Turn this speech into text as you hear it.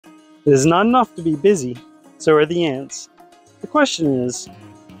It is not enough to be busy, so are the ants. The question is,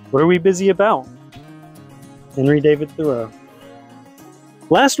 what are we busy about? Henry David Thoreau.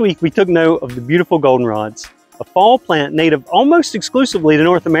 Last week we took note of the beautiful goldenrods, a fall plant native almost exclusively to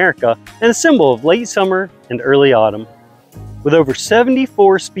North America and a symbol of late summer and early autumn. With over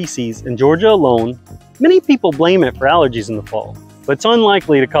 74 species in Georgia alone, many people blame it for allergies in the fall, but it's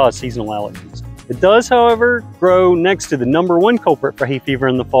unlikely to cause seasonal allergies. It does, however, grow next to the #1 culprit for hay fever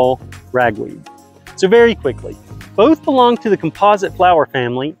in the fall, ragweed. So very quickly, both belong to the composite flower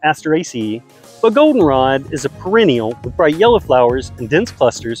family, Asteraceae, but goldenrod is a perennial with bright yellow flowers and dense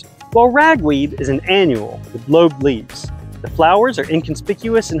clusters, while ragweed is an annual with lobed leaves. The flowers are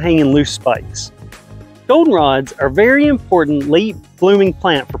inconspicuous and hang in loose spikes. Goldenrods are a very important late blooming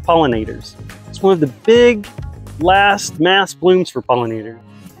plant for pollinators. It's one of the big last mass blooms for pollinators.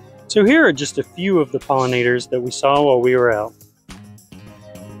 So here are just a few of the pollinators that we saw while we were out.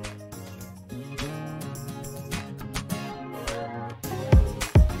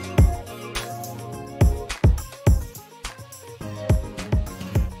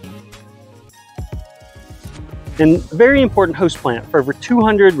 And a very important host plant for over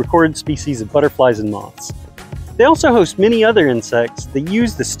 200 recorded species of butterflies and moths. They also host many other insects that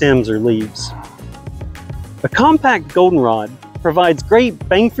use the stems or leaves. A compact goldenrod provides great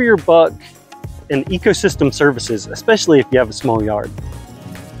bang for your buck and ecosystem services, especially if you have a small yard.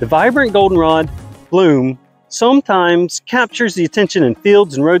 The vibrant goldenrod bloom sometimes captures the attention in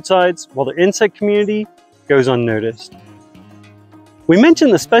fields and roadsides, while their insect community goes unnoticed. We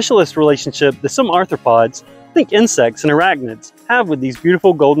mentioned the specialist relationship that some arthropods, think insects and arachnids, have with these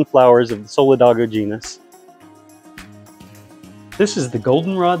beautiful golden flowers of the Solidago genus. This is the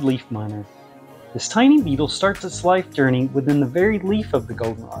goldenrod leaf miner. This tiny beetle starts its life journey within the very leaf of the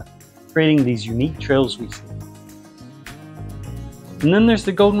goldenrod, creating these unique trails we see. And then there's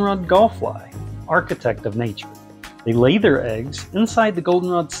the goldenrod gallfly, architect of nature. They lay their eggs inside the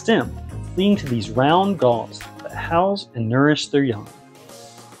goldenrod stem, leading to these round galls that house and nourish their young.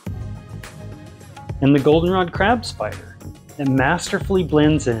 And the goldenrod crab spider. It masterfully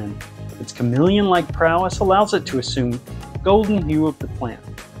blends in. Its chameleon-like prowess allows it to assume the golden hue of the plant.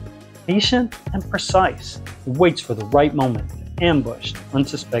 Patient and precise, it waits for the right moment to ambush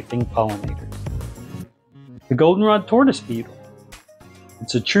unsuspecting pollinators. The goldenrod tortoise beetle.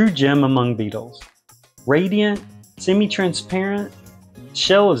 It's a true gem among beetles. Radiant, semi-transparent, its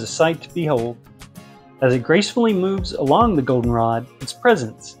shell is a sight to behold. As it gracefully moves along the goldenrod, its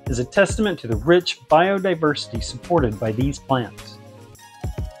presence is a testament to the rich biodiversity supported by these plants.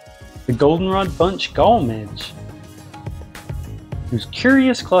 The goldenrod bunch gall midge, whose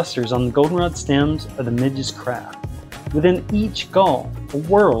curious clusters on the goldenrod stems are the midge's craft. Within each gall, a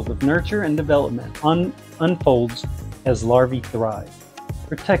world of nurture and development unfolds as larvae thrive,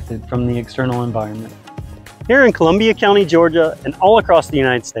 protected from the external environment. Here in Columbia County, Georgia, and all across the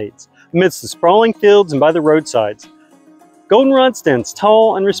United States, amidst the sprawling fields and by the roadsides, goldenrod stands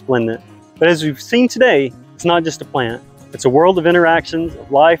tall and resplendent. But as we've seen today, it's not just a plant. It's a world of interactions,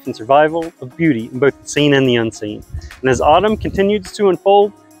 of life and survival, of beauty in both the seen and the unseen. And as autumn continues to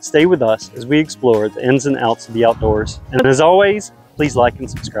unfold, stay with us as we explore the ins and outs of the outdoors. And as always, please like and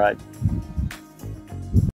subscribe.